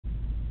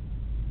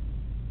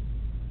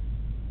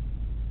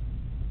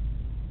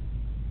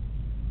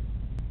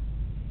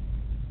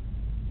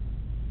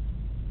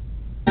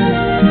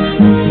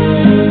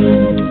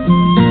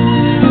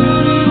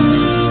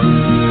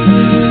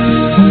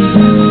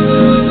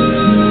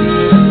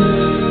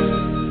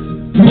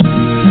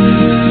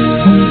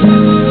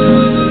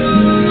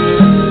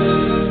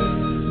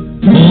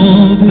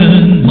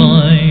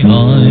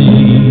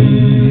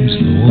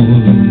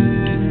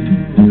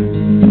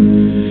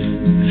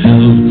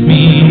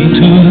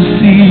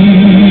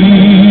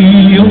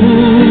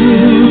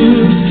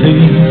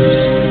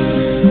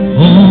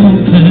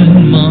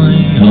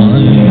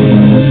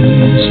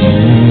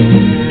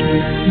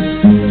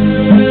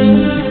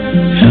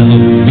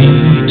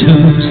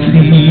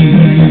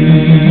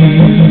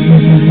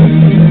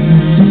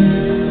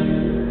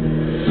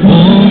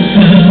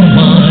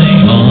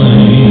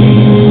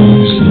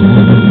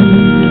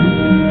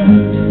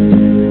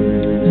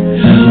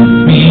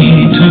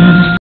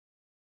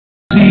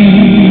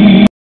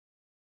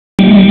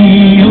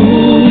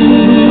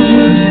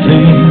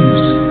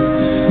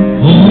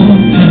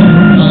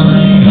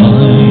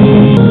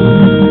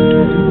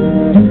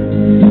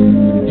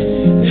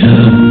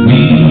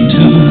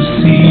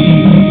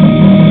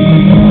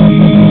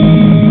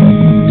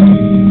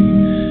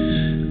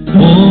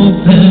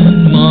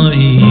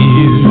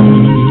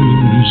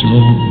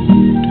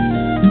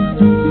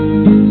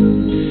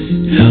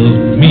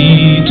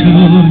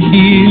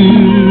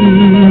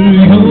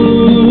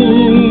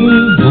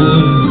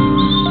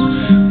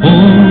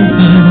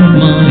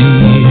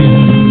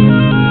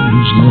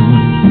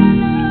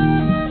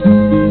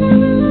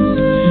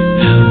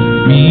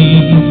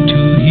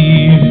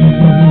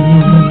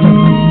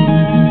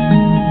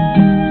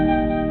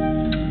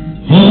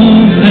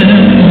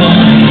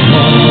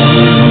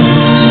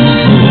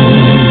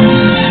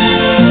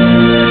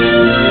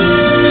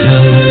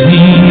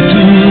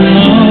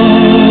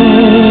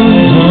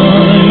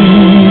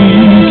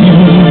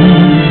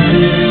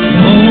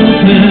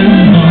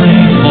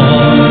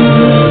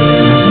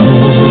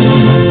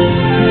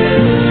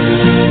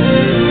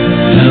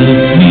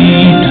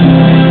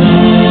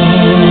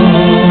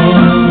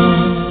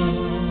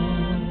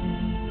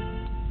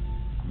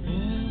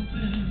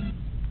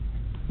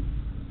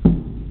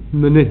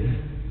In the name.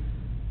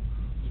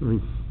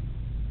 Sorry.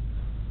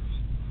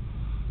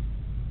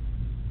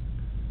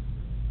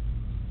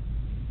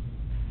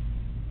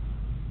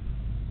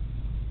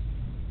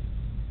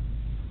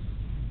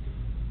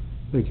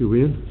 Thank you,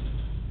 Ian.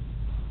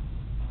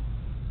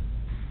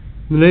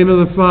 In the name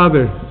of the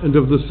Father, and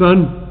of the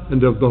Son,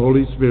 and of the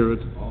Holy Spirit.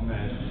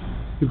 Amen.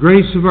 The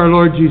grace of our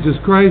Lord Jesus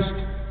Christ,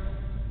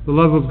 the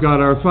love of God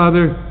our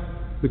Father,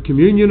 the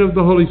communion of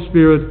the Holy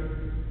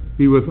Spirit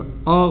be with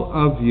all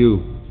of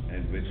you.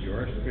 And with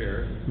your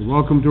spirit.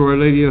 Welcome to Our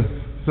Lady of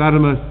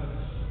Fatima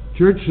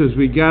Church as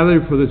we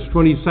gather for this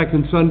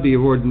 22nd Sunday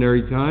of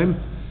Ordinary Time.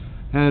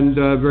 And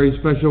a very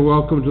special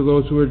welcome to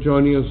those who are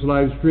joining us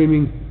live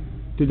streaming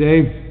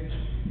today.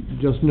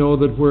 Just know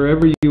that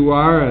wherever you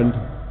are and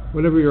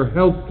whatever your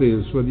health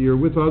is, whether you're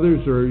with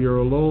others or you're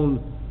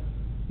alone,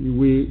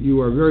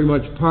 you are very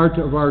much part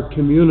of our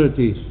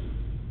community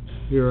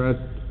here at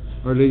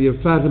Our Lady of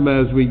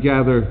Fatima as we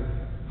gather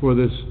for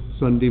this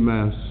Sunday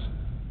Mass.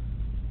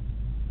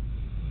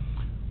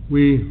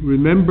 We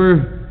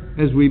remember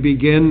as we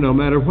begin, no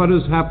matter what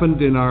has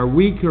happened in our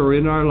week or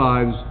in our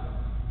lives,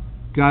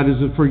 God is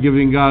a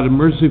forgiving God, a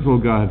merciful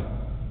God.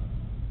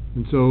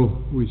 And so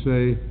we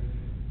say,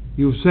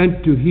 "You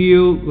sent to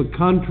heal the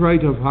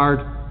contrite of heart,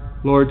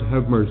 Lord,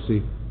 have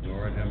mercy."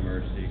 Lord, have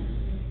mercy.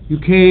 You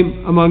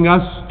came among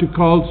us to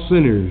call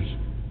sinners.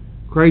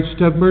 Christ,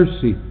 have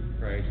mercy.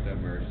 Christ, have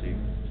mercy.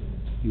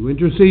 You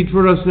intercede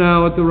for us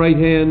now at the right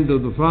hand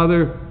of the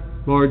Father.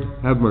 Lord,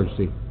 have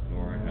mercy.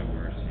 Lord, have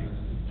mercy.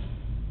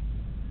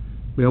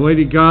 May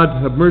Almighty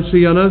God have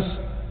mercy on us,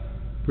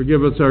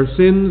 forgive us our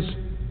sins,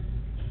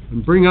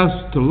 and bring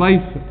us to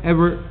life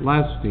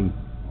everlasting.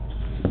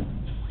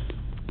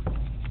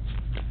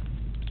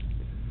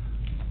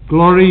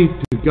 Glory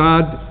to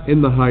God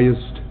in the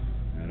highest,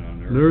 And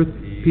on earth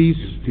peace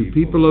to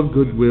people of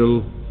good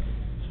will.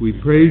 We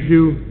praise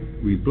you,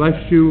 we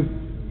bless you,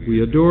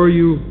 we adore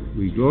you,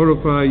 we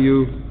glorify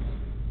you.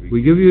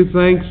 We give you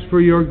thanks for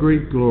your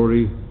great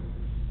glory.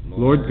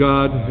 Lord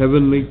God,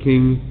 heavenly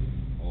King,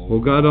 O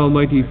God,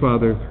 Almighty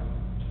Father,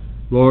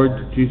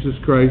 Lord Jesus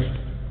Christ,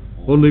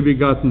 only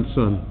begotten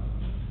Son,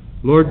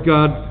 Lord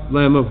God,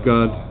 Lamb of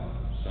God,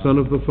 Son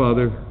of the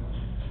Father,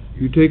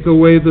 you take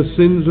away the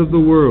sins of the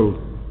world.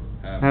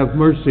 Have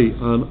mercy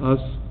on us.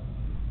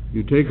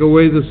 You take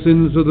away the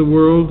sins of the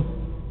world.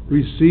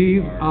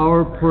 Receive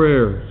our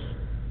prayers.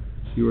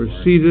 You are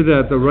seated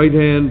at the right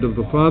hand of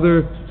the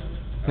Father.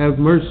 Have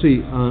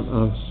mercy on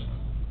us.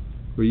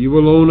 For you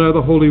alone are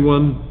the Holy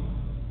One.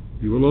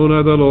 You alone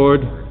are the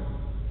Lord.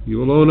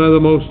 You alone are the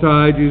Most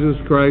High, Jesus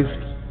Christ,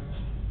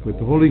 with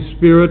the Holy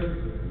Spirit,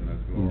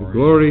 in the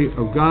glory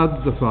of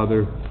God the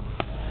Father.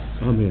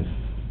 Amen.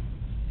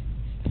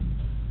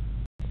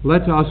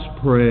 Let us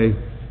pray.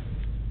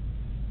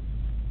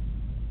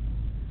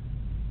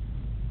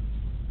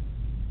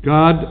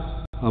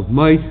 God of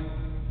might,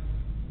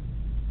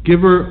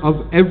 giver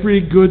of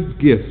every good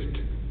gift,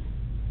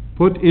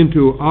 put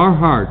into our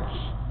hearts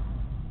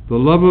the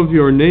love of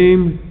your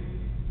name,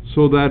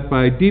 so that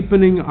by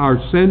deepening our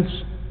sense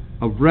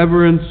of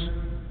reverence,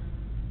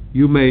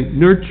 you may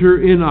nurture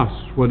in us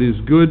what is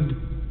good,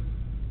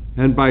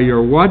 and by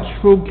your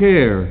watchful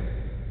care,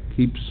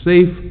 keep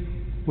safe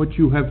what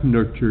you have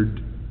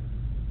nurtured.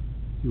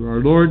 Through our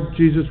Lord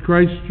Jesus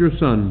Christ, your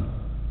Son,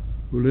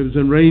 who lives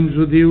and reigns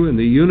with you in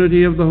the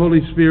unity of the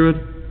Holy Spirit,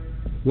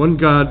 one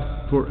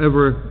God,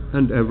 forever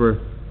and ever.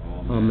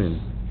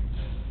 Amen.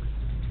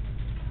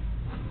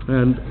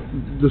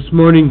 And this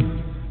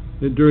morning,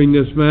 during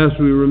this Mass,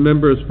 we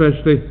remember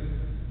especially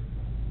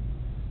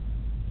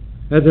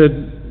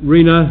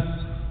Ekaterina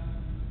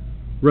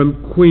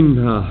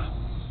Remquinha.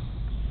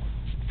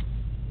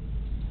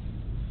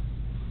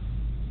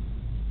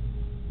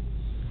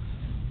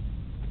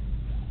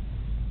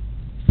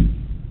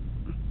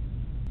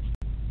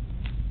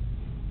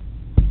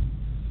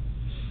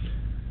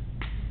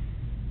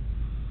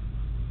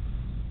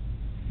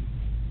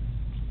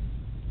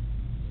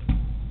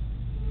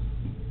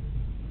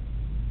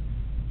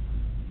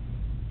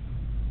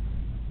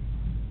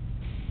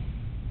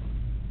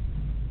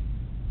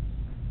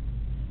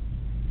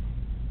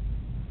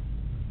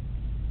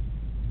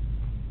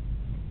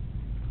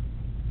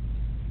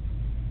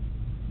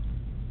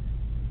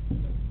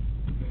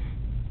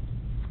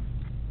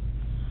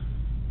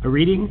 A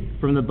reading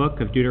from the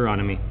book of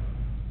Deuteronomy.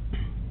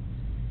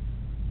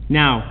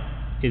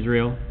 Now,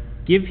 Israel,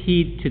 give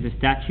heed to the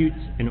statutes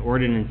and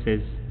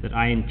ordinances that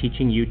I am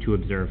teaching you to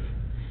observe,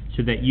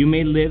 so that you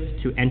may live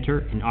to enter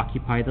and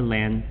occupy the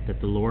land that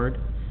the Lord,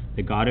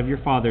 the God of your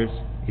fathers,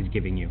 is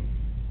giving you.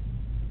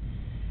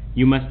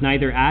 You must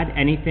neither add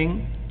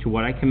anything to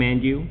what I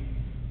command you,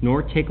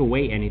 nor take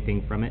away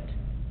anything from it,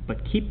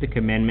 but keep the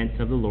commandments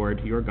of the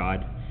Lord your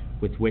God,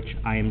 with which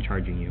I am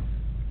charging you.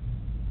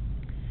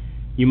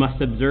 You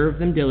must observe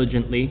them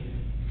diligently,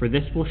 for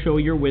this will show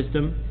your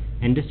wisdom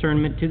and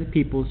discernment to the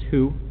peoples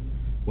who,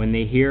 when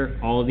they hear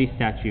all of these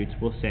statutes,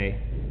 will say,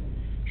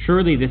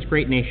 "Surely this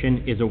great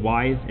nation is a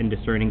wise and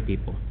discerning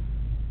people."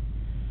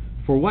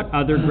 For what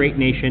other great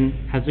nation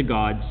has a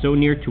God so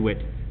near to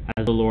it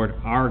as the Lord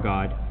our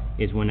God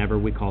is whenever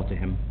we call to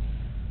him.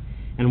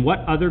 And what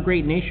other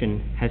great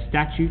nation has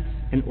statutes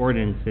and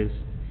ordinances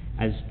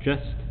as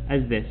just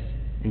as this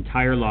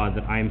entire law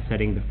that I am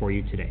setting before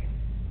you today?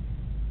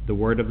 The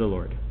word of the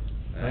Lord.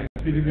 Thanks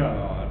be to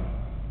God.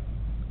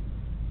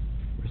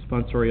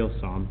 Responsorial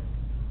Psalm.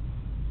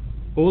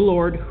 O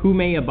Lord, who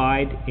may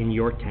abide in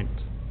your tent?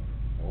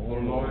 O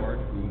Lord,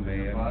 who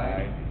may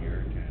abide in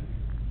your tent.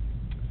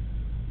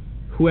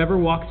 Whoever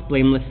walks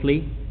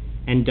blamelessly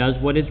and does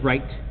what is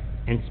right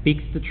and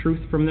speaks the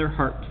truth from their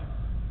heart,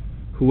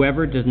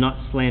 whoever does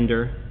not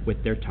slander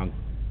with their tongue.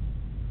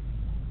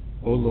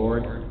 O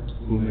Lord,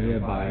 who may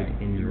abide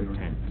in your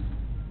tent.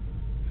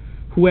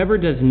 Whoever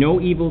does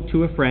no evil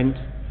to a friend,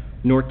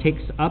 nor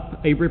takes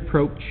up a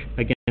reproach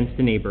against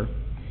a neighbor,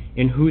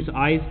 in whose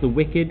eyes the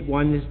wicked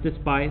one is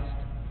despised,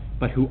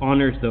 but who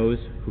honors those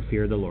who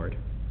fear the Lord.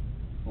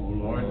 O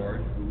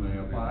Lord, who may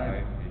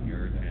abide in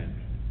your tent.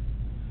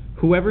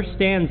 Whoever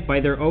stands by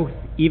their oath,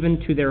 even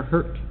to their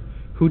hurt,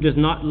 who does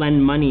not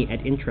lend money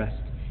at interest,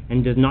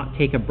 and does not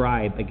take a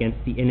bribe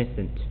against the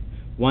innocent,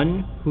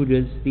 one who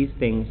does these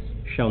things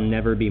shall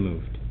never be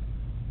moved.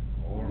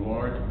 O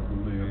Lord, who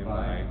may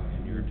abide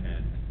in your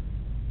tent.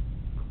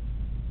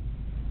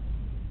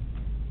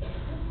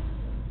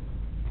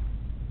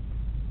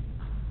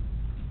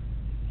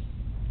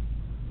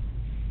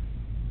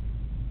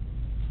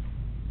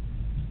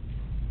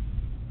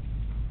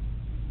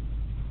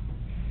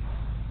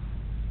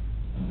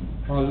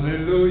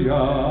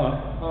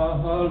 Hallelujah,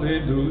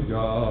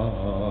 hallelujah,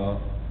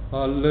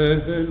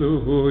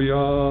 hallelujah.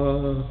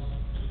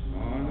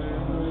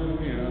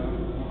 Hallelujah.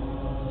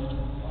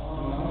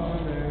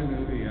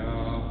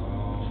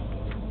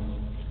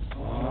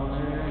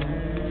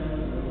 Hallelujah.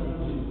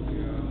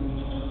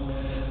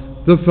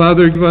 The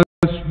Father gave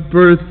us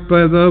birth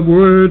by the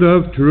word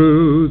of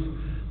truth,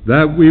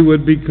 that we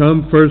would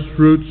become first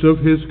fruits of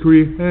his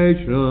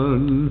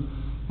creation.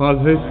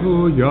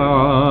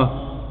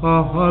 Hallelujah.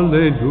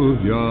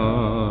 Hallelujah.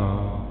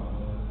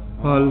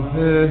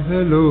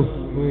 Hallelujah.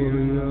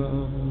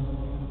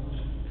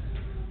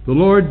 The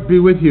Lord be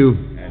with you.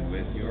 And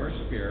with your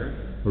spirit.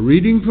 A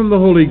reading from the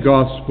Holy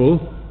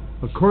Gospel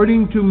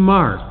according to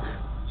Mark.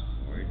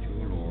 Glory to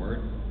the Lord.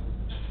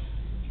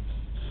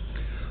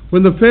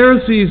 When the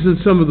Pharisees and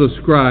some of the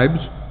scribes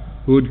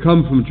who had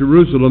come from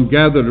Jerusalem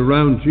gathered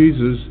around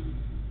Jesus,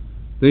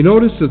 they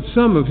noticed that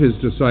some of his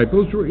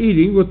disciples were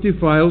eating with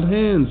defiled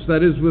hands,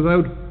 that is,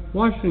 without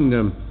washing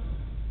them.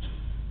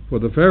 For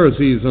the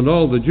Pharisees and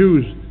all the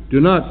Jews do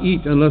not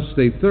eat unless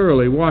they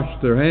thoroughly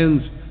wash their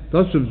hands,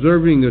 thus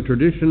observing the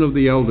tradition of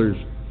the elders.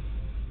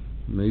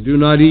 And they do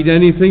not eat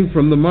anything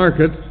from the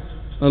market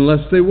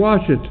unless they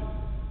wash it.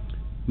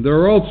 There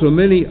are also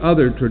many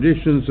other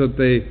traditions that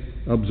they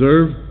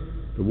observe,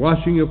 the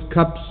washing of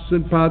cups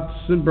and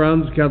pots and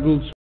bronze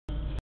kettles.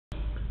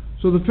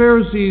 So the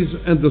Pharisees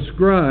and the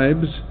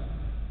scribes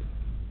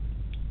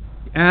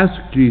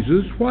asked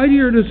Jesus, "Why do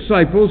your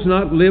disciples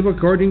not live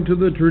according to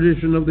the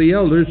tradition of the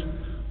elders,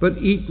 but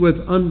eat with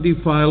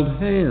undefiled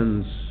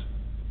hands?"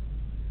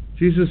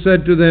 Jesus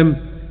said to them,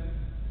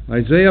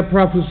 "Isaiah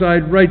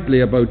prophesied rightly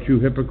about you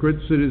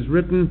hypocrites. It is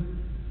written,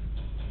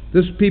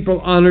 'This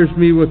people honors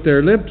me with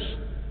their lips,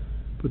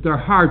 but their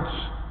hearts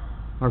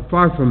are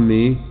far from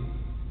me.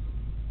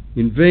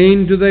 In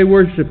vain do they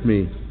worship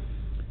me,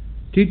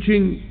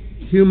 teaching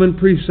human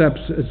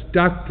precepts as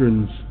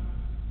doctrines.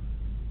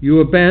 You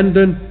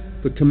abandon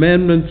the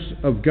commandments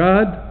of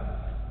God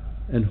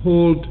and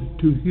hold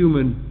to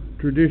human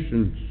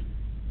traditions.'"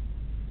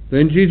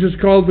 Then Jesus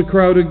called the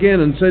crowd again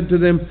and said to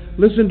them,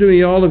 "Listen to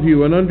me, all of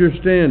you, and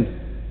understand.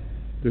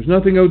 There's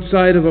nothing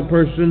outside of a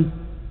person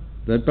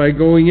that by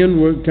going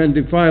in can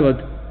defile it,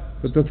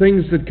 but the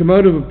things that come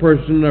out of a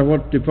person are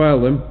what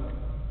defile them.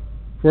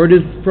 For it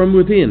is from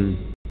within,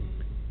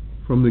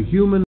 from the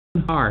human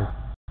heart,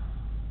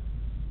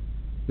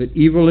 that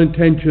evil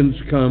intentions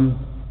come: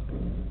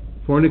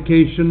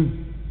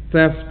 fornication,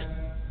 theft,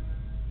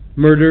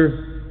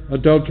 murder,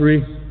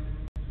 adultery,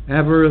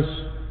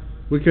 avarice,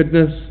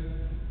 wickedness,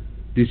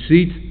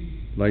 deceit,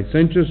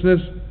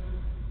 licentiousness,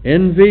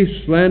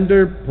 envy,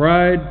 slander,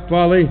 pride,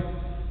 folly.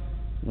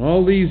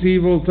 All these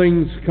evil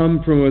things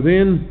come from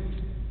within,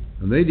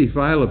 and they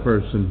defile a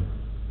person."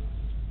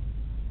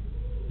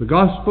 The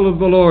Gospel of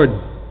the Lord.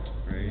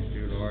 Praise to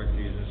you, Lord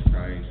Jesus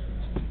Christ.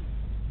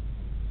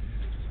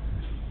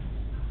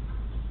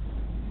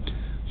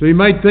 So you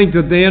might think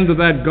that the end of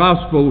that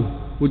Gospel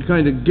would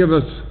kind of give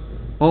us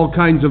all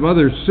kinds of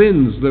other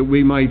sins that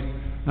we might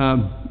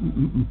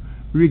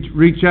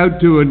reach out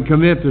to and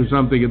commit or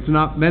something. It's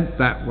not meant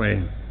that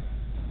way.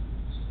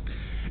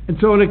 And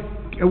so in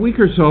a week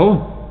or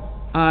so,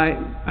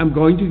 I'm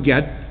going to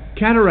get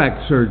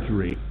cataract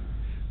surgery,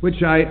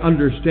 which I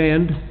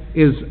understand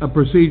is a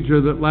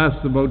procedure that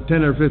lasts about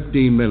 10 or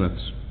 15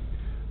 minutes.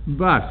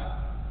 But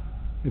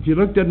if you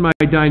looked at my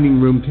dining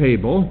room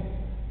table,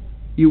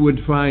 you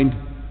would find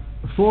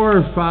 4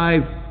 or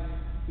 5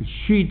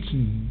 sheets,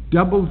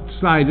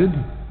 double-sided,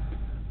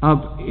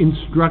 of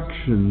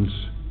instructions,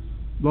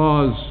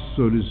 laws,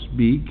 so to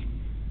speak,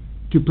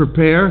 to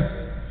prepare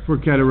for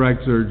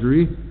cataract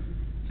surgery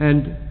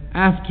and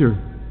after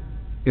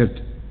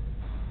it.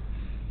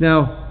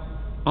 Now,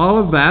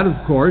 all of that,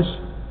 of course,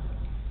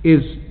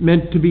 is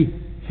meant to be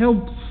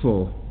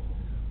helpful.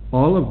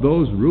 All of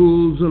those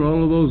rules and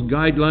all of those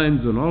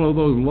guidelines and all of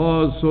those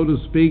laws, so to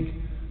speak,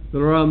 that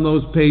are on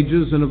those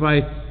pages, and if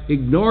I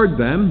ignored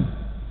them,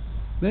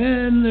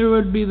 then there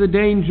would be the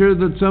danger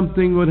that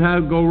something would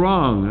go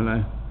wrong and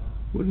I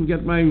wouldn't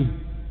get my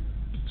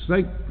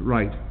sight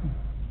right.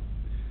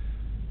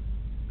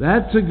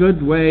 That's a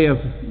good way of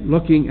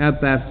looking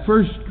at that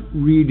first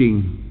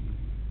reading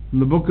in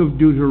the book of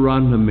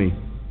Deuteronomy.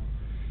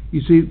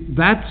 You see,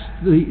 that's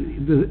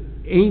the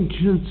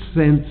ancient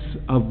sense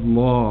of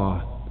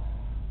law.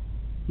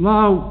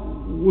 Law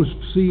was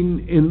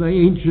seen in the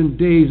ancient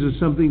days as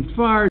something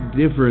far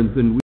different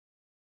than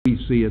we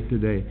see it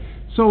today.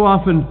 So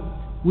often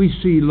we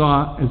see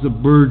law as a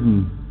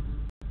burden,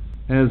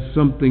 as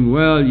something,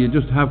 well, you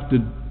just have to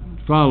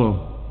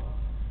follow.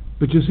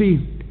 But you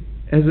see,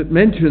 as it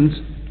mentions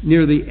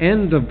near the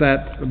end of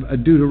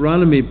that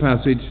Deuteronomy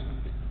passage,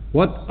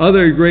 what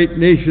other great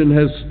nation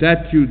has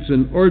statutes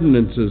and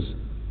ordinances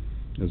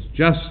as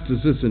just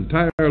as this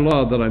entire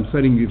law that I'm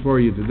setting before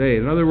you today?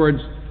 In other words,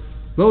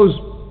 those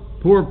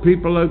poor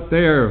people out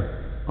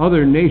there,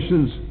 other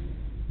nations,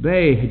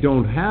 they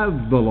don't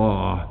have the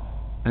law,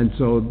 and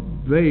so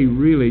they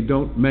really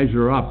don't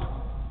measure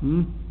up.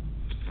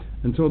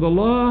 And so the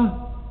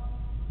law,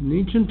 in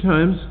ancient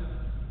times,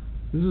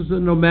 this is a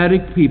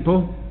nomadic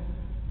people,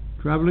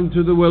 traveling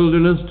through the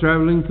wilderness,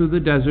 traveling through the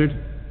desert.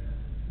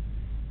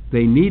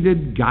 They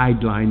needed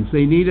guidelines.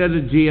 They needed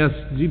a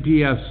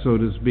GPS, so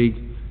to speak.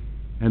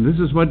 And this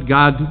is what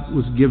God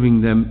was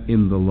giving them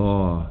in the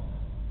law,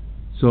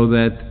 so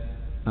that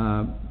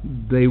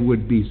they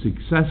would be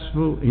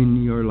successful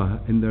in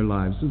their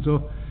lives. And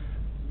so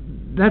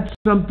that's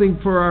something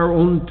for our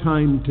own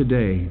time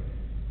today,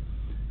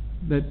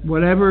 that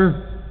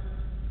whatever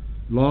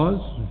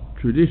laws,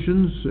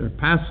 traditions are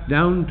passed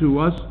down to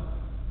us,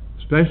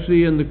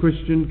 especially in the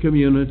Christian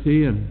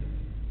community and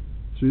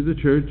through the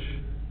church,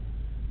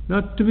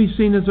 not to be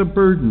seen as a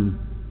burden,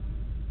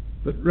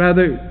 but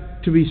rather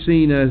to be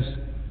seen as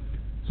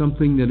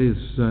something that is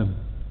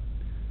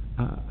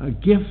a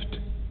gift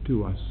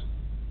to us.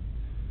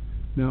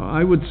 Now,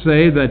 I would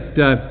say that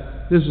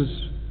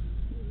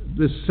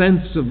this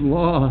sense of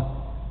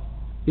law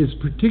is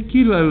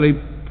particularly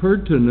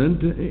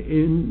pertinent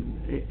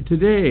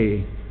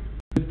today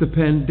with the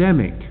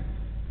pandemic.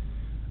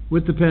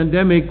 With the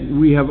pandemic,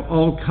 we have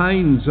all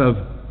kinds of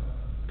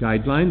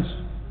guidelines,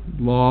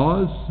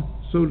 laws,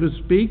 so to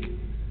speak,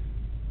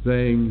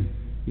 saying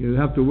you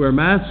have to wear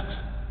masks,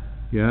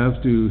 you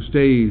have to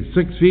stay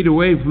 6 feet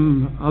away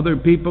from other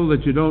people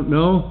that you don't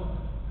know,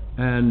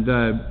 and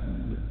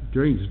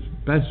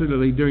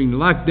especially during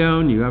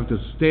lockdown, you have to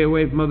stay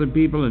away from other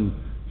people and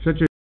shut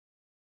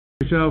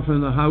yourself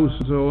in the house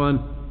and so on.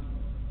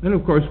 And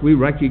of course, we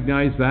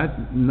recognize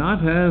that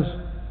not as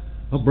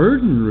a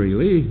burden,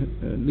 really,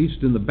 at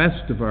least in the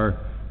best of our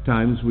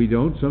times we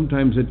don't.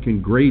 Sometimes it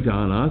can grate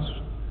on us,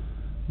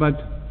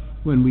 but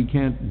when we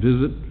can't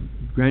visit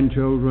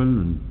grandchildren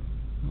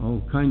and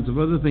all kinds of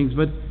other things,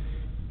 but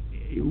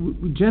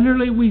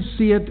generally we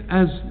see it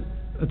as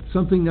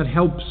something that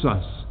helps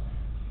us,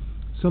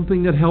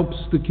 something that helps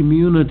the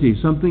community,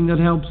 something that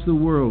helps the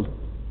world.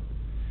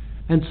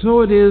 And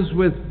so it is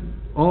with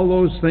all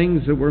those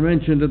things that were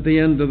mentioned at the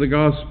end of the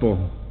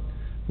gospel: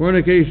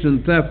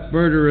 fornication, theft,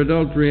 murder,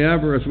 adultery,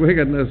 avarice,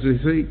 wickedness,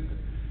 deceit,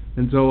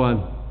 and so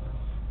on.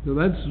 So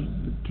that's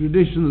the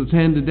tradition that's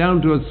handed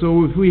down to us.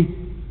 So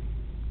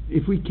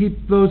if we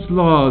keep those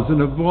laws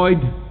and avoid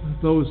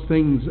those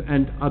things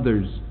and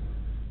others,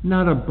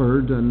 not a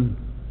burden,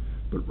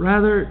 but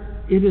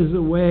rather it is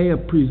a way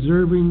of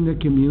preserving the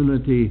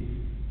community,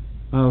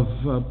 of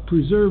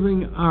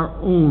preserving our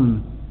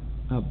own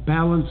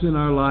balance in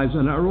our lives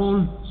and our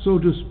own, so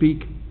to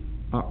speak,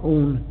 our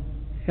own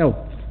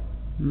health.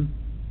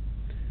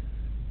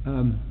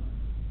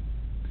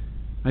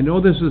 I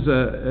know this is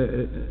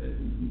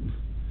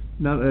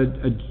not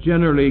a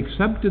generally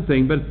accepted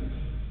thing, but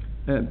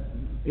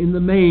in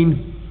the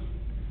main,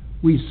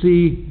 we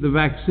see the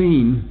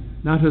vaccine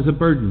not as a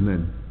burden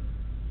then.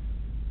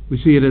 We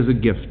see it as a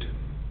gift.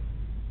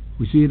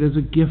 We see it as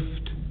a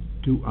gift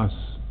to us.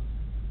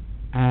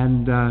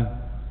 And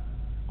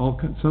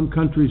some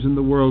countries in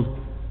the world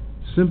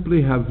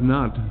simply have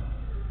not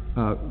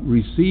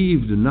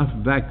received enough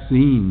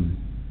vaccine.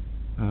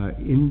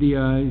 India,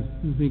 I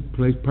think,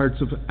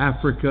 parts of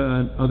Africa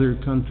and other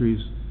countries.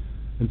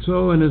 And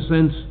so, in a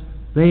sense,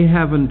 they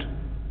haven't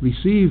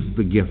received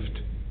the gift.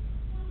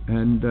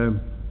 And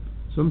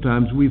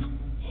sometimes we've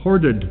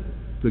hoarded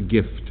the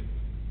gift,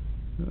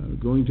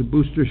 going to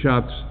booster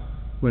shots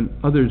when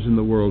others in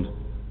the world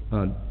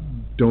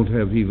don't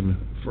have even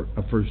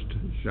a first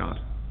shot.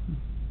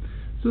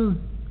 So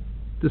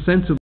the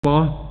sense of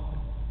law,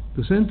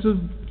 the sense of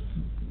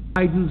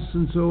guidance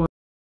and so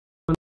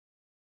on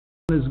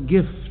is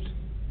gift,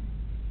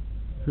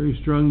 very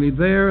strongly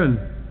there and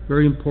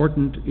very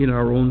important in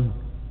our own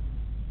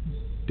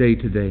day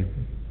to day.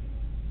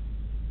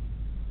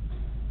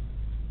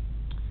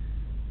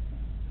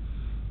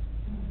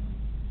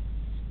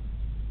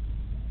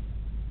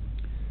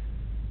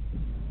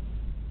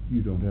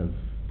 you don't have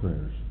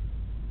prayers.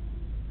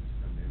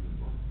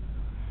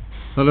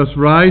 Let us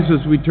rise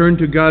as we turn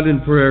to God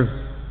in prayer.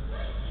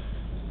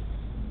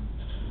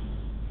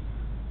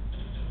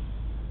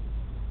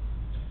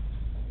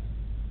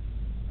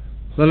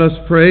 Let us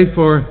pray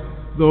for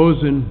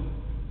those in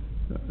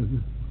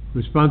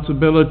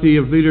responsibility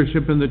of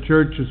leadership in the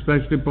church,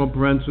 especially Pope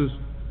Francis,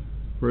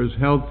 for his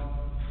health,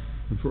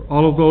 and for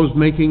all of those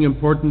making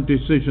important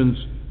decisions.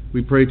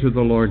 We pray to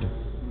the Lord.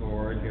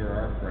 Lord, hear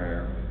our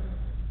prayer.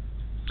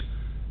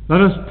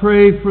 Let us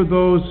pray for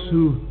those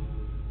who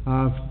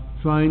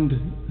find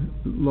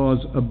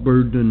laws a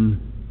burden,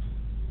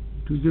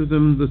 to give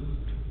them the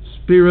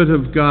Spirit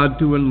of God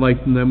to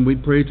enlighten them. We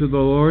pray to the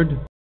Lord.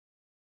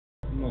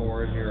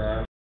 Lord, hear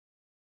our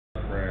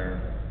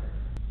prayer.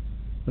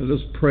 Let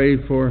us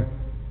pray for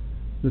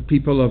the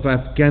people of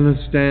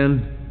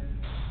Afghanistan,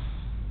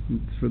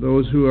 for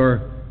those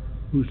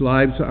whose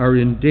lives are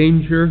in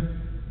danger.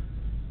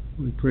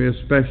 We pray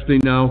especially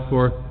now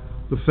for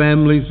the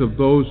families of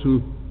those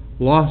who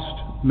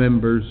lost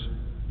members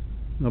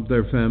of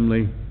their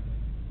family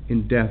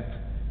in death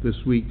this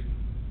week.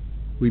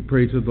 We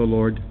pray to the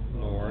Lord.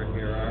 Lord,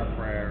 hear our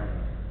prayer.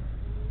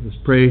 Let's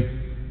pray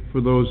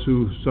for those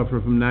who suffer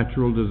from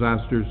natural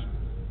disasters.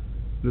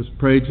 Let's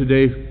pray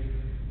today.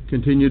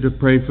 Continue to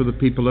pray for the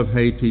people of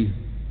Haiti.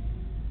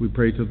 We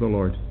pray to the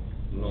Lord.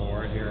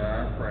 Lord, hear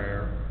our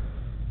prayer.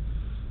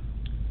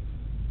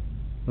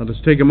 Let us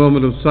take a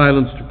moment of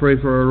silence to pray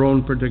for our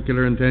own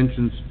particular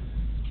intentions.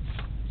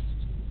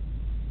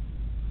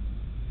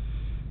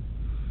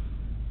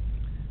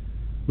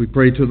 We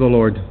pray to the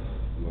Lord.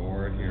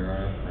 Lord, hear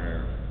our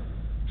prayer.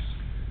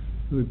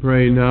 We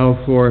pray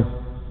now for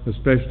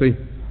especially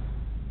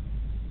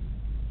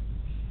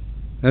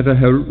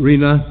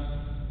Ekaterina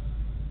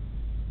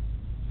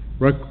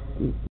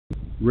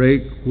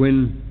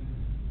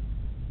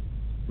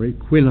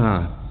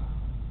Requinha,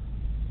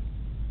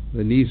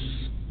 the niece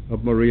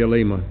of Maria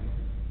Lema.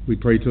 We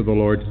pray to the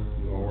Lord.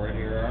 Lord,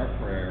 hear our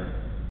prayer.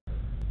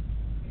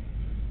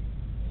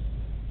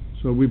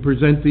 So we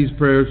present these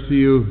prayers to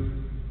you,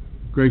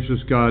 gracious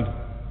God,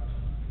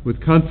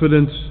 with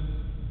confidence.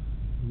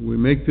 We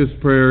make this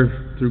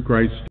prayer through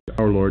Christ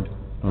our Lord.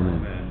 Amen.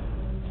 Amen.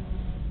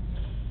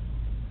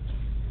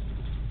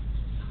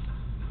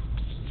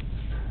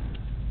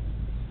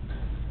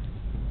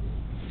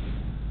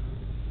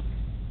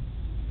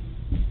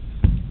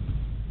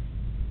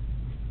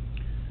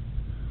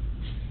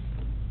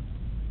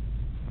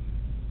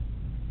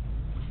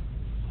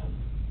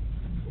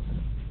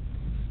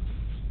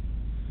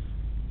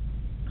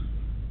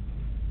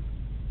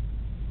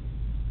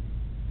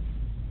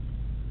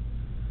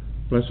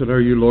 Blessed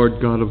are you,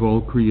 Lord God of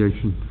all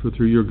creation, for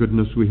through your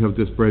goodness we have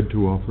this bread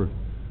to offer,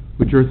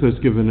 which earth has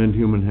given and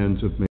human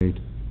hands have made.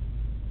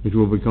 It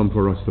will become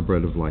for us the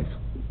bread of life.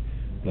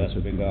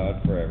 Blessed be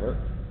God forever.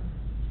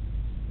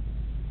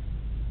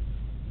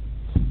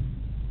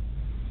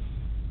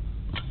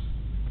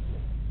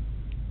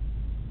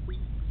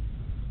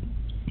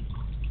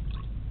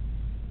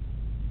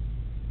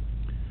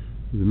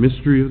 The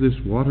mystery of this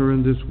water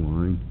and this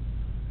wine,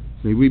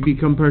 may we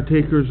become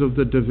partakers of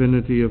the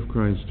divinity of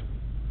Christ,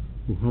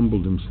 who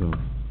humbled himself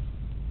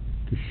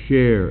to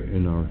share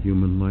in our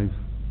human life.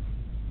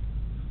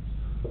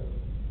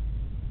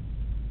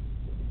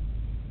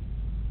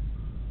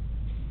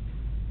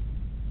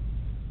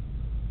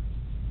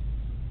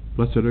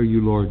 Blessed are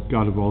you, Lord,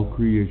 God of all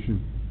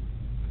creation.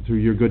 Through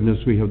your goodness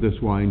we have this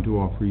wine to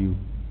offer you,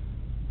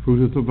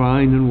 fruit of the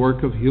vine and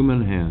work of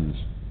human hands.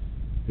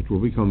 It will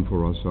become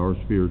for us our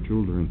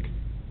spiritual drink.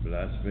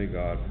 Blessed be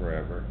God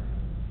forever.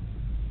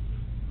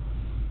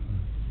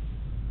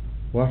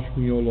 Wash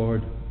me, O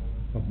Lord,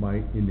 of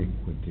my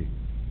iniquity.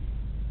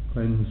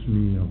 Cleanse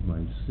me of my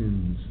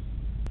sins.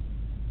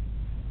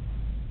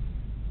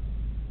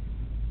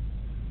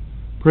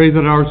 Pray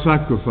that our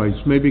sacrifice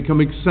may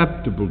become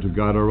acceptable to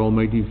God, our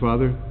Almighty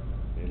Father.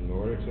 May the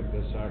Lord accept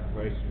the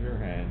sacrifice of your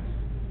hands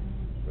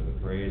for the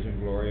praise and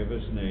glory of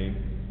his name,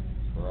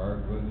 for our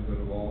good and the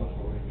good of all his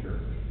holy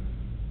church.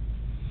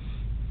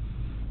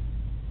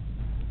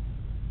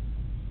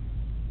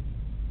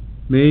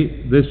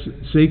 May this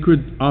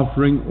sacred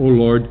offering, O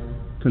Lord,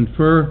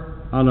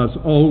 confer on us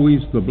always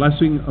the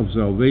blessing of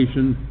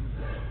salvation,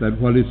 that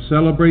what it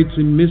celebrates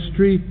in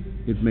mystery,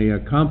 it may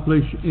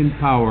accomplish in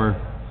power,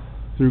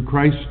 through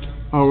Christ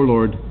our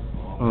Lord.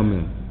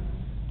 Amen.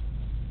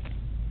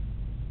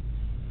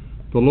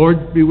 The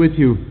Lord be with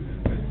you.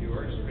 And with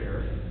your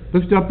spirit,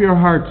 Lift up your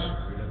hearts.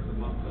 we lift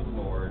them up to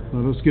the Lord.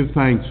 Let us give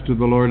thanks to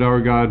the Lord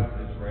our God.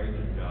 It is right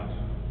and just.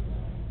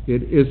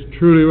 It is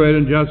truly right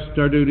and just,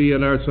 our duty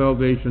and our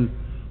salvation,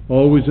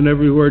 always and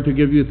everywhere to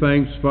give you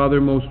thanks, Father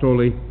most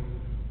holy,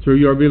 through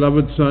your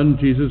beloved Son,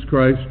 Jesus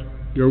Christ,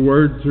 your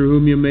Word, through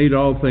whom you made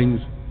all things,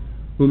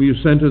 whom you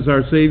sent as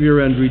our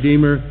Savior and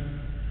Redeemer,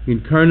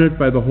 incarnate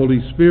by the Holy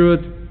Spirit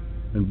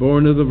and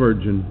born of the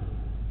Virgin.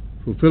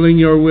 Fulfilling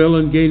your will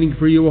and gaining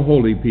for you a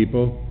holy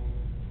people,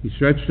 he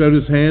stretched out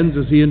his hands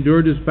as he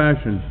endured his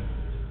passion,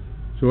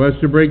 so as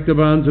to break the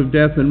bonds of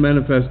death and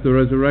manifest the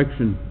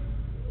resurrection.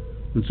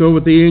 And so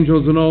with the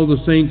angels and all the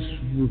saints,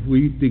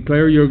 we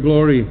declare your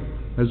glory,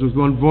 as with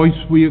one voice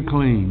we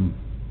acclaim,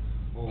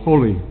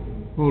 Holy,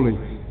 holy,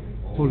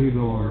 holy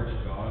Lord,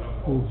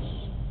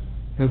 hosts,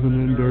 heaven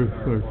and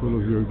earth are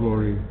full of your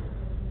glory.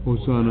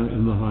 Hosanna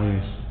in the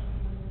highest.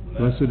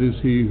 Blessed is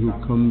he who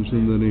comes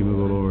in the name of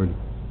the Lord.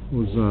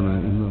 Hosanna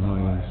in the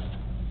highest.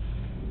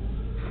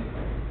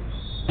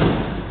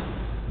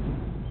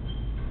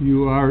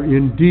 You are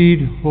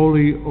indeed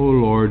holy, O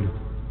Lord,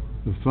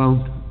 the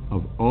fount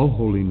of all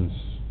holiness.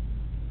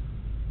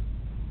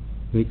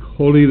 Make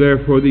holy,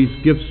 therefore,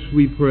 these gifts,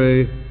 we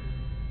pray,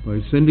 by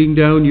sending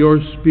down your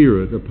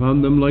Spirit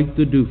upon them like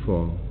the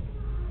dewfall,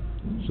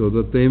 so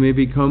that they may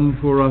become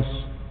for us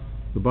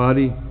the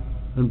body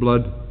and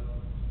blood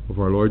of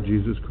our Lord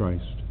Jesus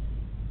Christ.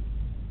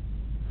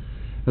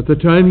 At the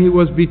time he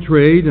was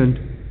betrayed and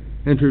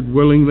entered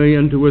willingly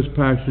into his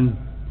passion,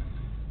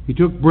 he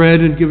took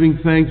bread and, giving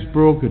thanks,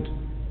 broke it,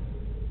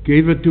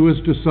 gave it to his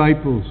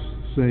disciples,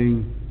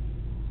 saying,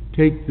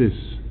 "Take this,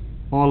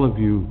 all of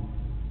you,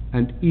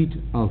 and eat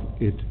of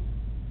it.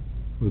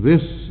 For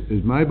this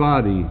is my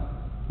body,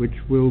 which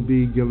will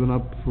be given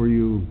up for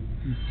you."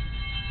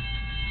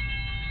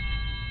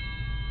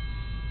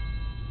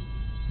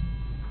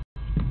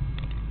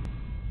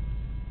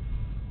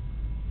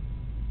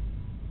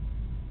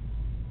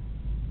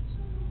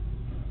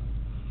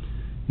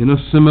 In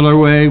a similar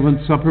way,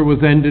 when supper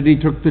was ended, he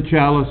took the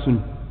chalice,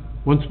 and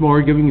once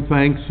more giving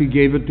thanks, he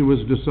gave it to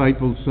his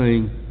disciples,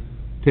 saying,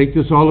 "Take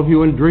this, all of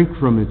you, and drink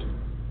from it.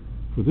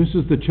 For this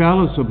is the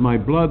chalice of my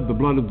blood, the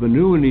blood of the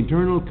new and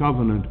eternal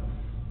covenant,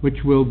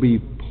 which will be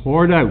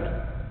poured out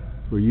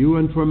for you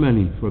and for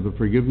many for the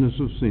forgiveness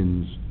of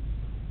sins.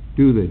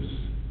 Do this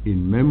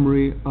in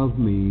memory of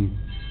me."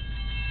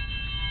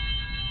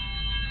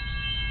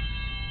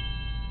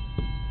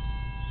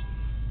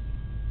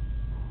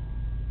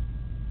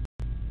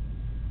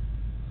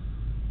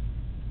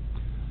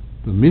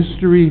 The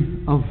mystery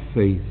of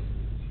faith.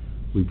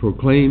 We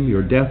proclaim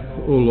your death,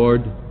 O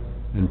Lord,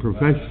 and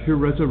profess your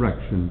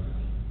resurrection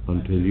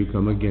until you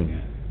come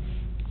again.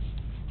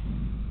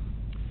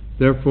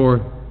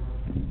 Therefore,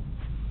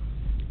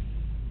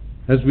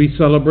 as we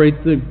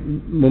celebrate the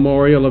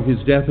memorial of his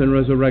death and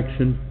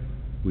resurrection,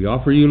 we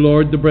offer you,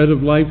 Lord, the bread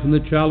of life and the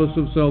chalice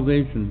of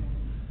salvation,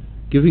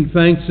 giving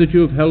thanks that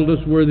you have held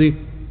us worthy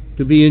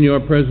to be in your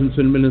presence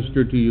and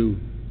minister to you.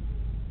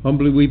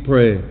 Humbly we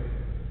pray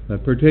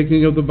that,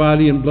 partaking of the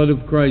body and blood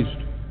of Christ,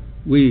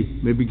 we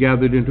may be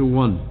gathered into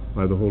one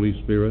by the Holy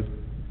Spirit.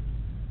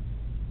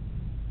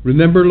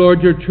 Remember,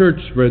 Lord, your church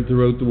spread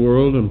throughout the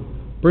world, and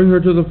bring her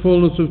to the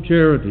fullness of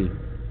charity,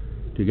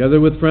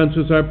 together with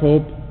Francis our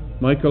Pope,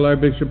 Michael our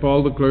Bishop,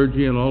 all the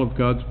clergy, and all of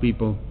God's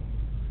people.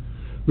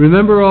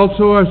 Remember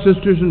also our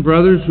sisters and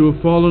brothers who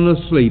have fallen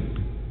asleep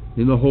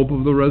in the hope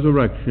of the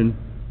resurrection,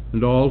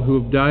 and all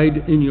who have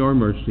died in your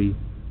mercy.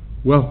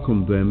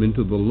 Welcome them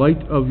into the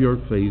light of your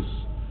face.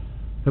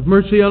 Have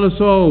mercy on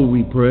us all,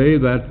 we pray,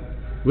 that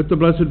with the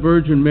Blessed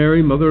Virgin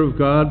Mary, Mother of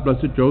God,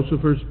 Blessed Joseph,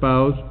 her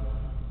spouse,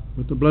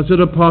 with the blessed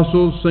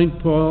apostles,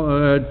 St. Paul,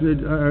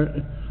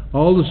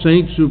 all the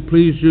saints who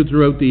pleased you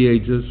throughout the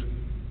ages,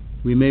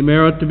 we may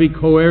merit to be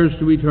co-heirs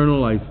to eternal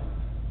life,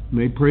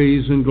 may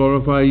praise and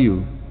glorify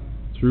you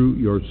through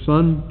your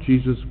Son,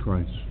 Jesus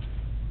Christ.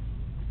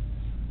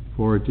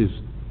 For it is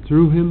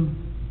through him,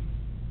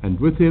 and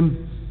with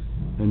him,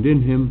 and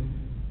in him,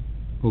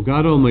 O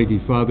God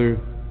Almighty Father,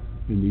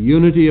 in the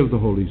unity of the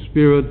Holy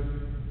Spirit,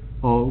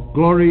 all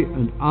glory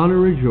and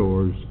honor is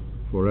yours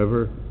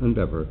forever and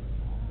ever.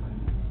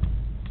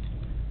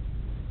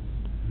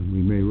 And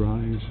we may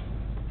rise.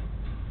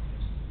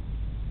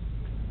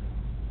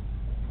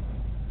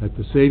 At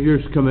the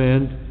Savior's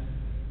command,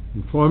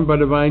 informed by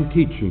divine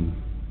teaching,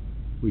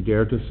 we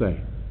dare to say,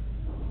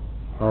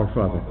 Our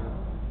Father,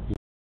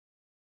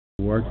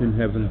 who art in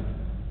heaven,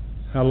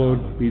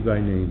 hallowed be thy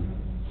name.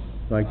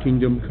 Thy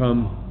kingdom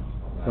come,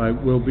 thy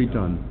will be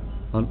done,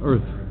 on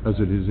earth as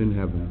it is in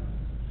heaven.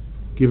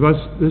 Give us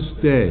this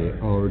day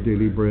our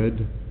daily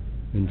bread,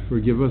 and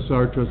forgive us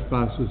our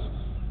trespasses,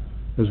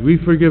 as we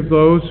forgive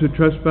those who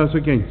trespass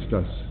against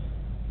us.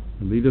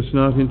 And lead us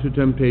not into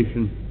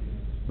temptation,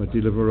 but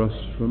deliver us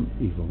from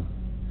evil.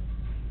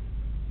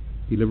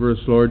 Deliver us,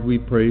 Lord, we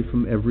pray,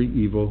 from every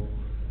evil.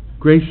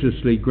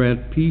 Graciously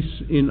grant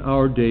peace in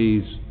our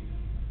days,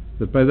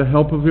 that by the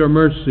help of your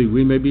mercy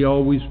we may be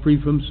always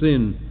free from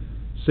sin,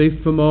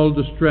 safe from all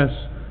distress,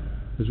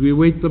 as we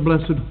await the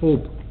blessed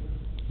hope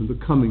and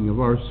the coming of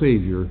our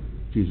Savior,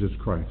 Jesus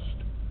Christ.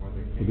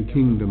 For the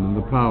kingdom and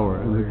the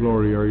power and the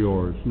glory are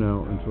yours,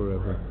 now and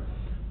forever.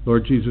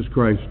 Lord Jesus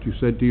Christ, you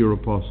said to your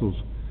apostles,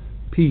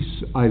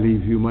 Peace I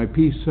leave you, my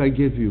peace I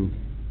give you.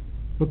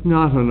 Look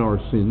not on our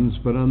sins,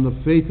 but on the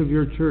faith of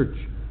your church.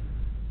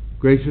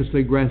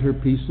 Graciously grant her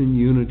peace and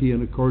unity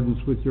in accordance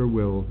with your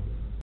will,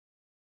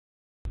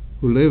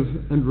 who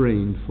live and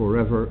reign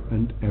forever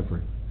and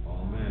ever.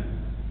 Amen.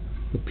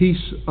 The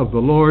peace of the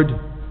Lord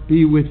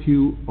be with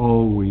you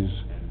always.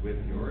 And with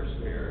your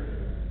spirit.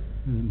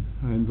 And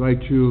I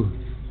invite you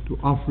to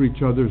offer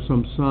each other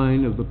some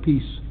sign of the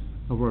peace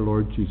of our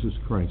Lord Jesus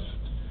Christ.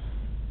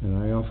 And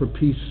I offer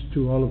peace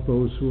to all of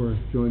those who are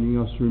joining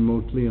us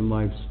remotely and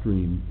live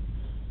stream.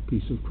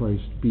 Peace of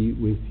Christ be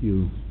with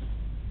you.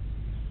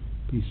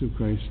 Peace of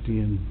Christ,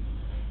 Ian.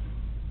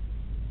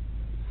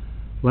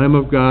 Lamb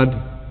of God,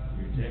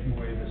 You take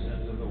away the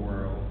sins of the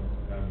world,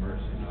 have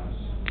mercy on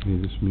us.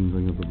 may this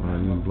mingling of the body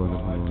Lamb and of blood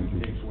of God, our Lord you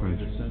Jesus take away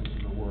Christ. the sins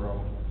of the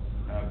world,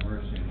 have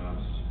mercy on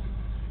us.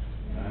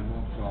 Lamb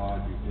of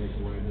God, you take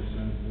away the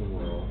sins of the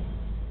world,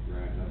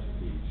 grant us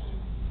peace.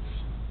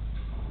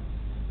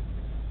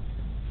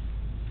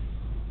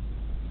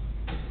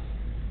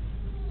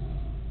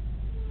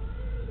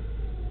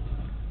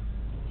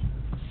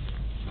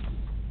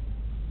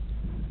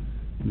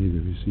 May the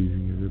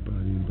receiving of your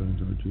body and blood,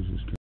 Lord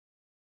Jesus Christ,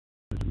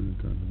 judgment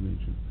and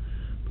condemnation,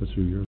 but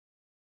through your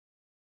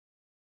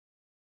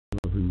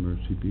loving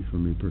mercy be for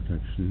me protection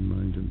in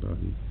mind and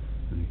body,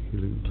 and a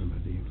healing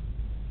remedy.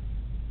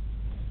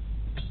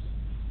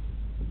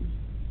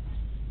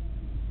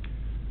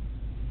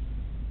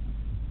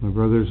 My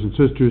brothers and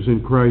sisters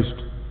in Christ,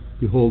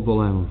 behold the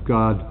Lamb of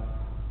God.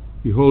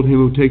 Behold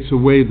him who takes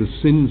away the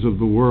sins of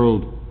the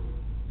world.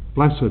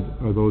 Blessed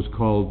are those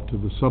called to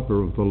the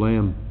supper of the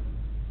Lamb.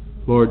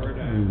 Lord,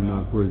 I am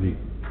not worthy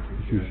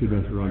that you should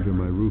enter under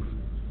my roof,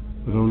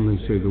 but only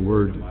say the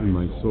word, and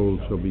my soul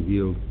shall be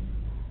healed.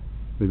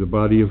 May the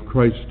body of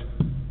Christ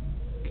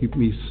keep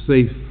me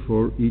safe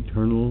for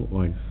eternal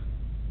life.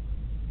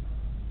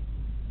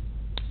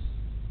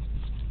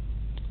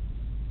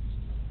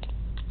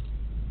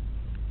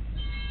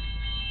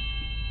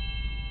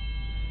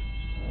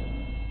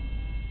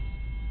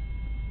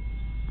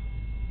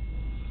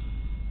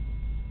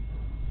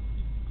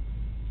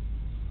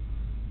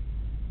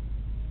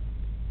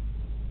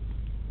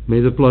 May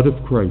the blood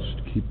of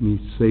Christ keep me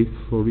safe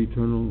for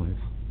eternal life.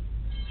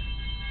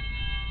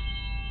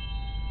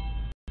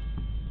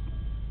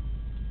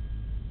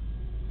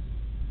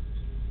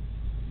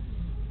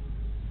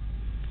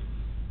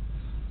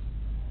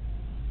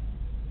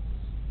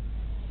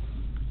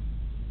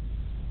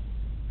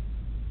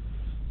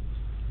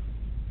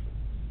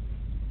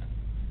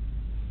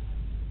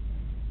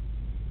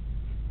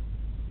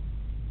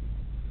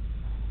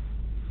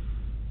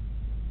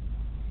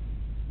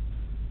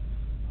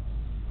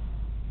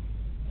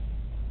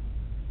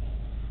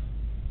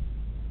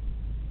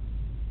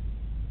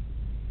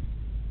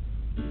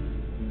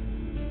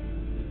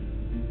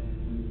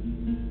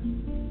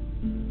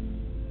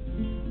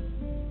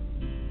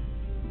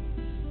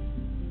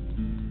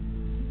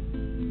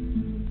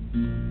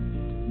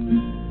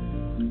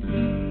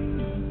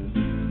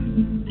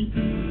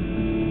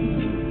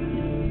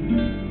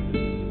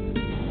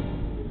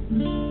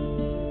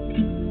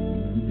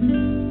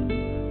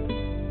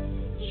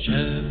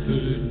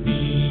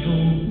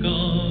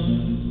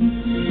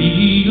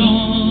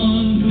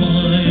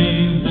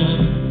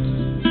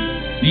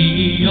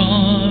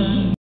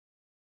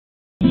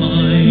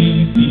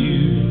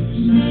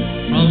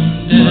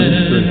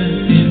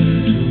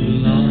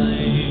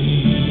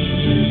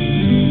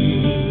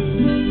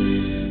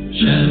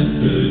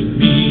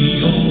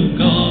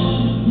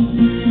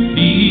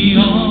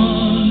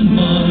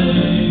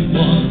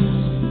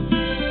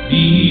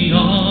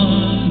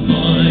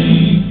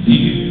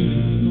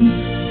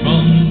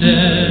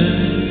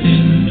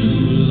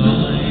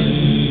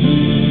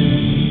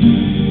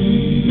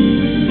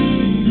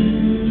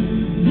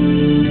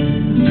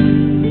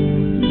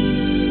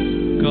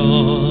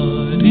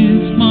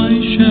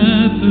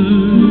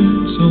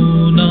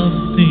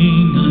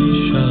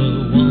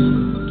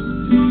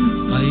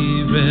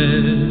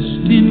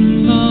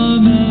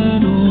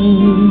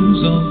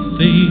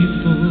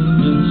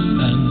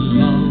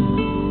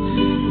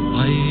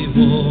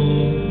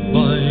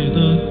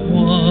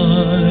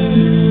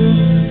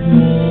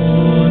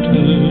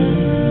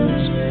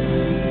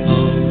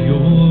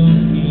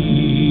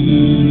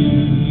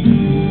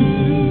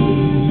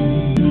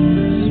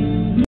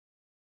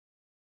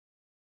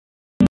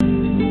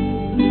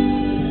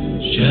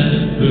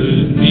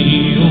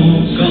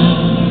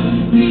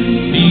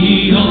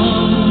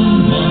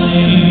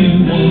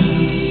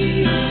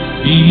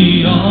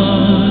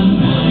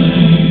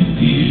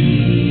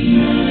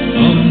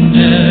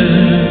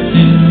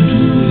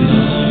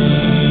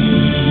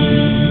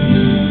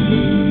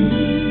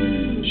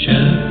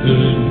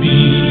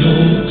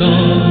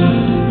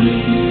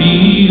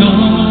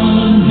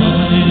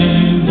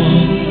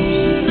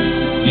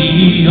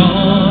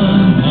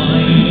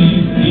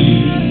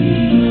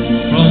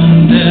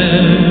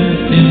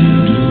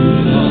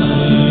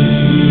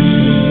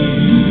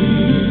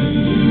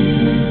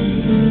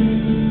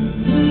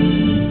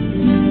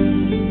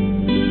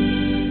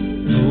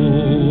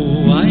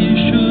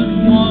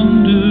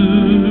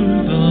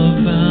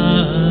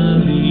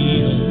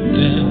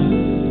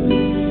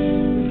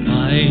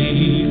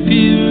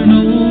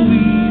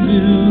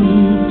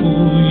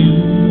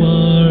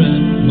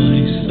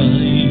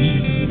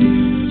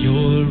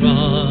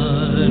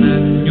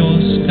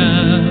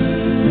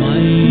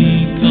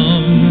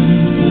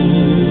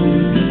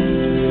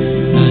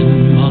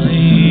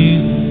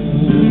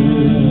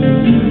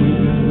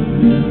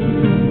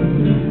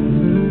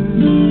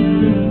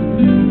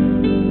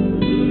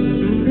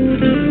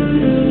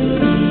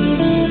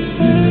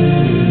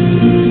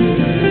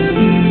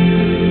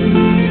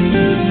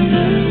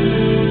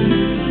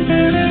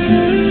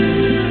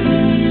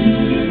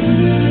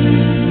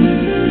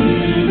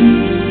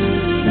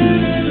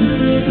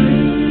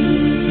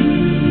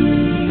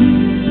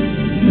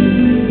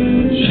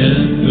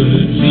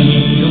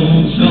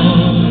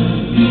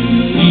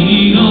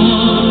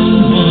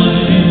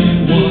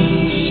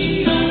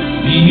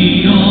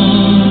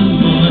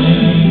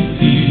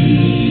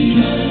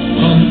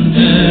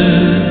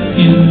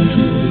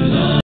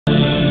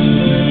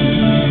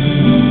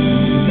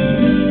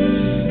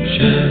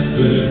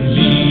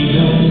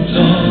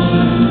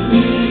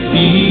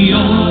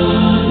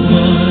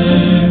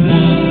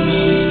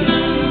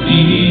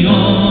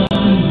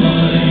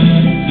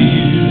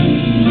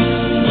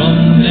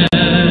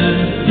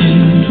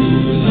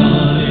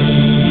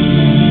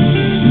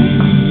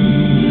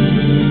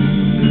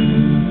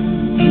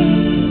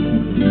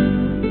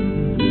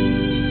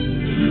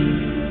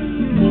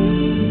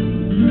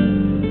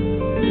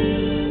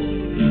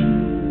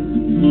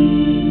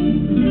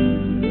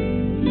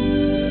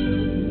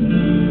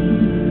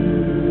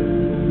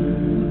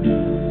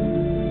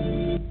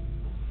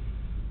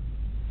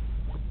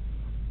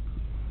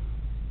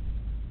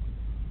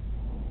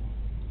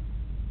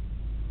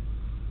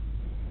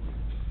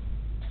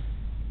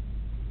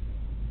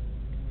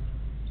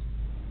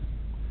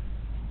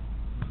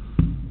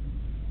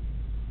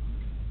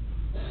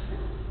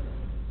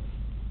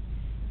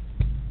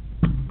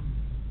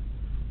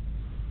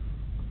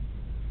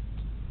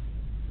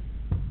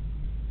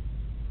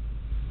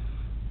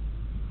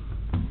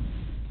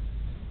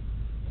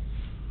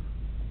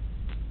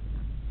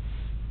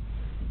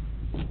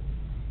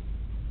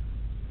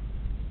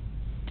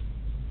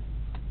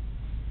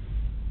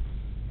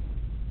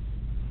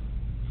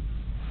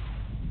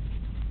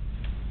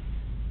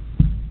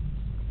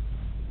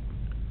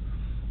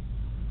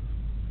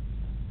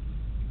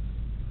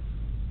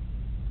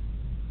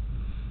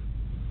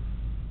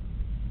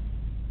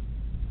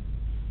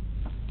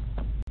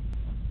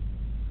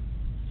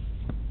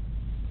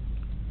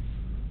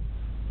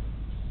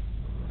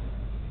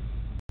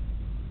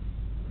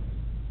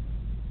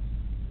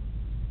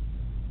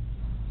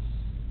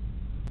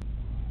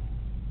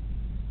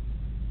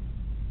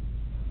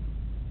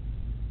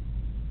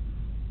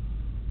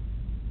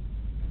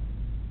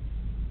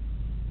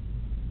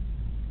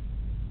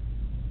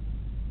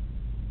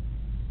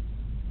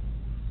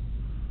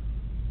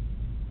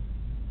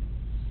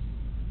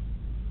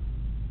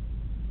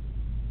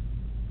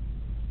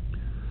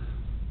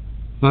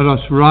 Let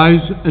us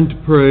rise and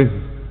pray.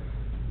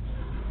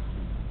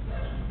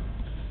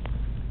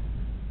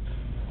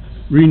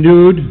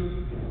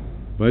 Renewed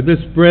by this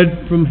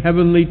bread from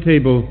heavenly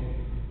table,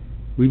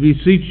 we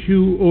beseech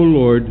you, O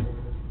Lord,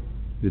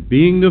 that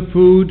being the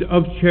food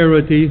of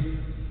charity,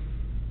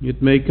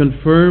 it may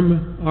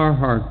confirm our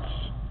hearts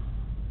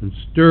and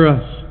stir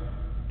us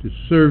to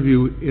serve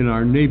you in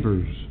our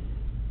neighbors.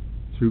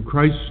 Through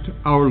Christ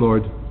our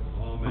Lord.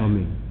 Amen.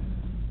 Amen.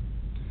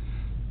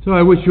 So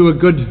I wish you a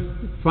good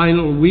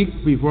final week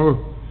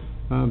before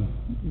the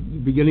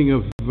beginning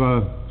of,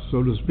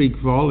 so to speak,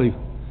 fall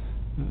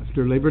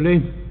after Labor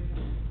Day.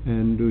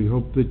 And we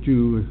hope that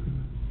you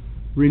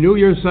renew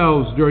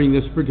yourselves during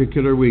this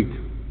particular week.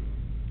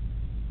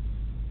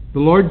 The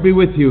Lord be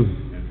with you.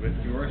 And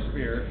with your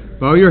spirit.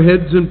 Bow your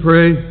heads and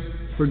pray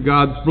for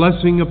God's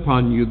blessing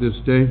upon you this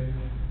day.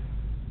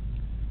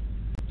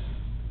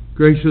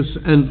 Gracious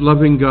and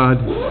loving God,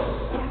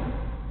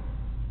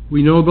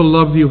 we know the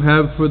love you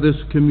have for this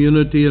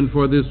community and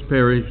for this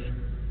parish.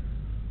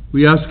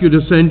 We ask you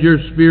to send your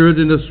Spirit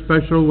in a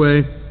special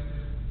way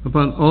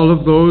upon all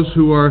of those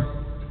who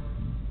are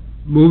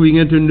moving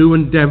into new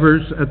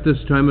endeavors at this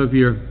time of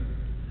year.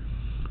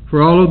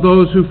 For all of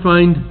those who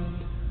find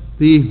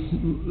the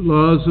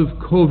laws of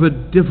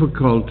COVID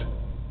difficult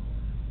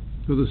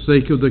for the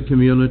sake of the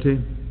community.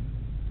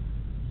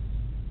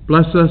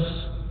 Bless us,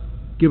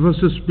 give us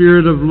a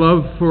spirit of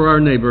love for our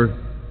neighbor,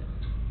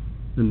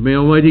 and may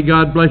Almighty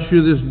God bless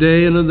you this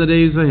day and in the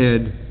days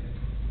ahead,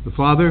 the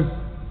Father,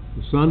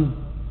 the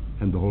Son,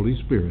 and the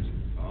Holy Spirit.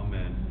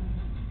 Amen.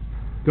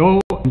 Go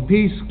in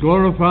peace,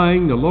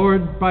 glorifying the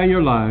Lord by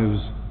your lives.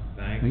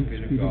 Thanks be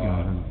to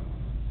God.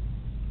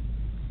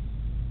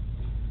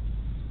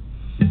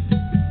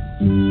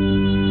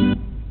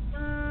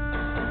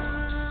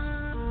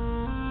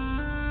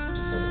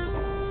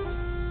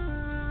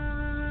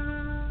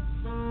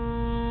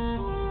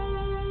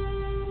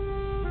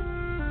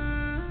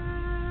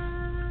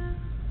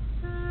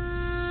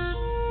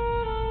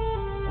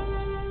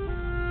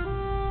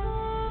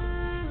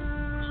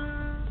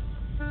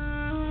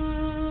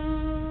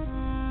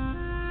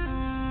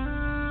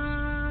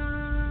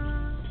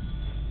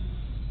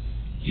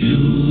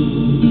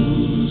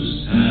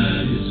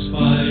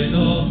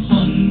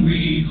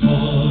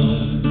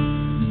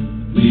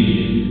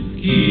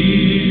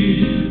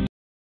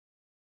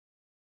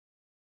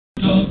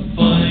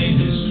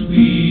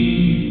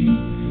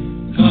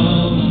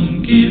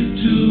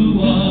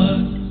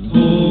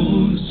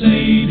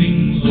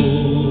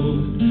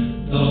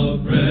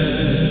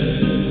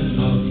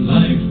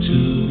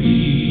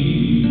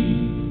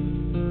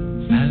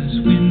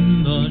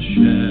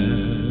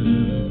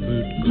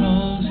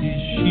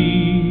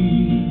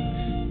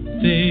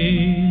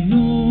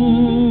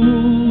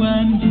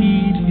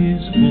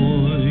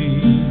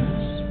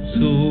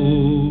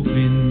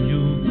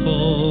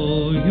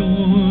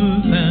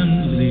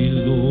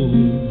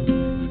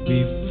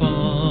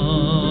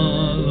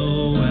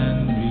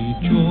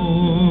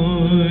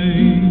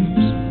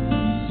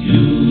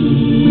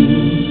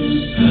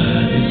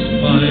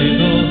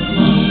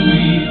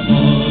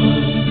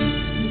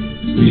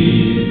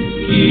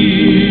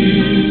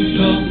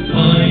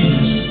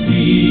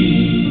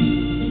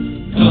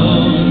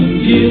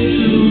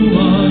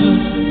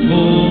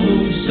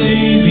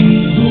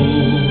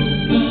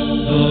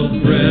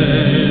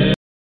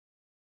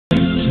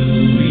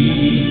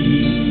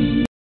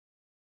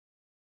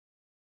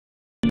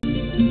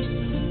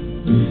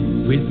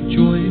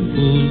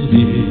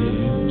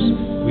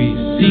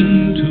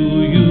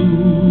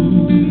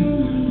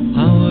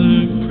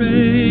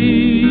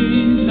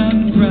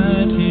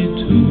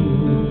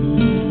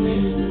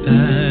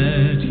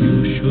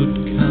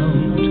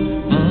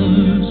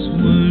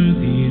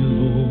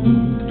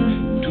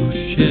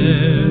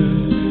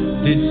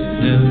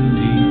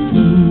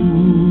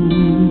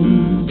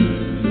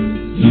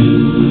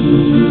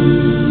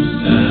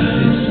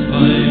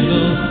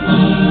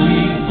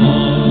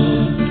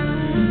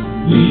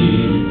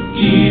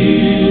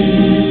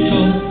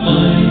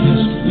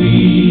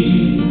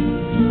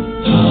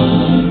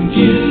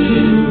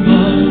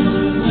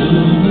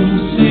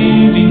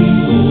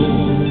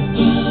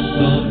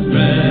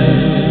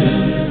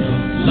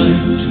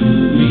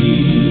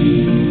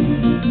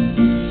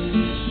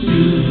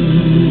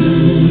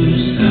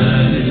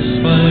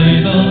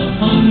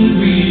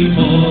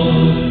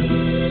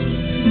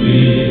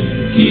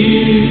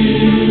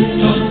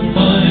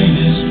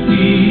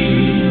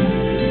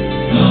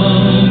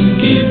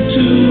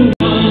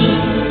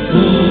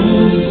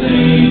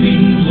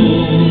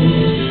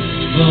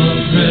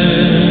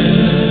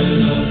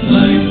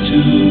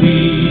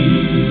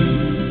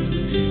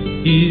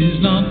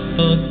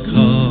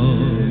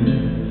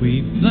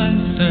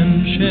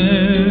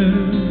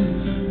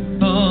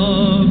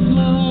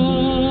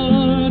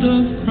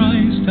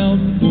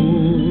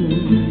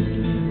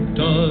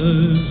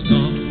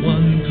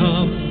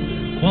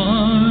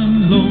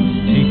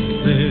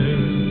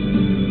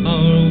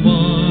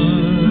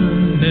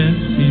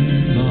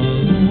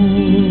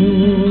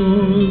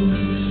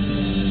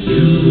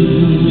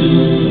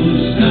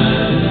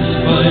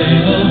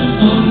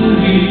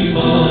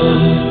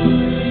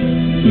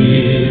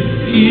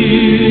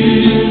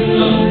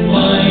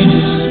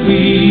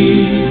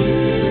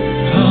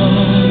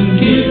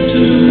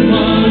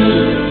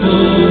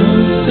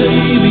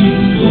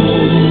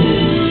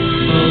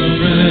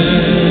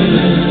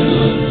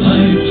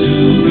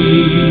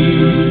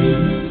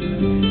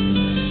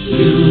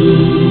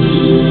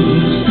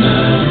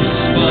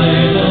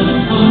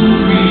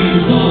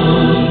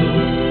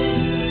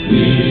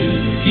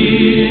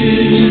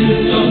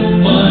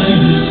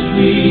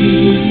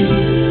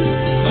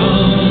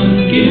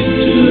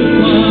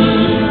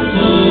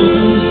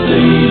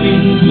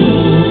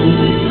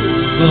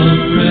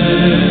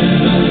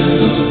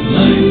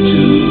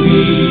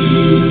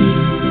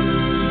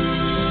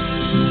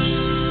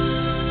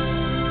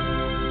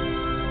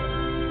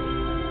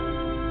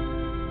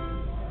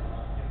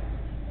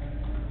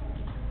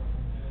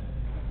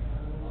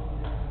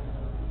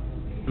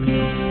 Amen.